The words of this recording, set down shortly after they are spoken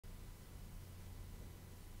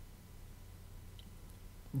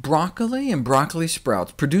Broccoli and broccoli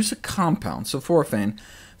sprouts produce a compound, sulforaphane,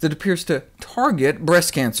 that appears to target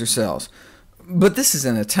breast cancer cells. But this is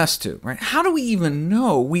in a test tube, right? How do we even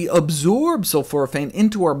know we absorb sulforaphane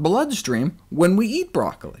into our bloodstream when we eat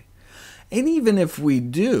broccoli? And even if we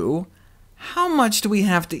do, how much do we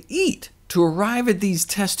have to eat to arrive at these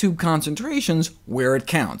test tube concentrations where it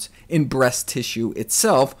counts, in breast tissue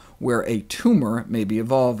itself, where a tumor may be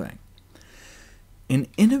evolving? An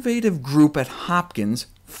innovative group at Hopkins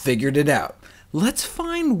figured it out. Let's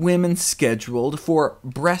find women scheduled for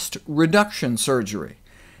breast reduction surgery,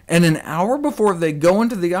 and an hour before they go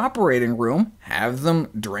into the operating room, have them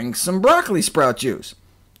drink some broccoli sprout juice.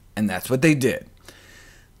 And that's what they did.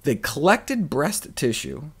 They collected breast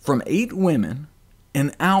tissue from 8 women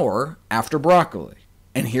an hour after broccoli,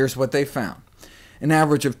 and here's what they found. An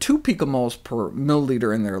average of 2 picomoles per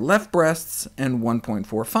milliliter in their left breasts, and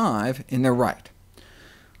 1.45 in their right.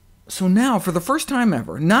 So now, for the first time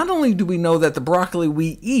ever, not only do we know that the broccoli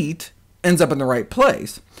we eat ends up in the right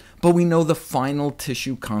place, but we know the final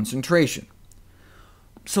tissue concentration.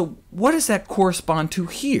 So what does that correspond to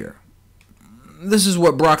here? This is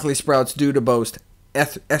what broccoli sprouts do to both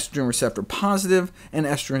estrogen receptor positive and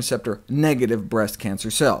estrogen receptor negative breast cancer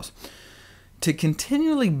cells. To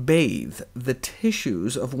continually bathe the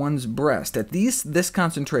tissues of one's breast at this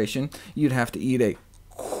concentration, you'd have to eat a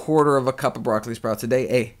quarter of a cup of broccoli sprouts a day,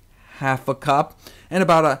 a half a cup, and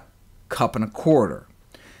about a cup and a quarter.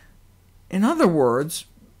 In other words,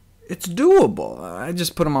 it's doable. I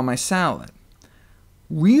just put them on my salad.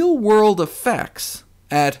 Real-world effects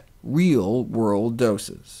at real-world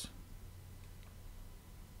doses.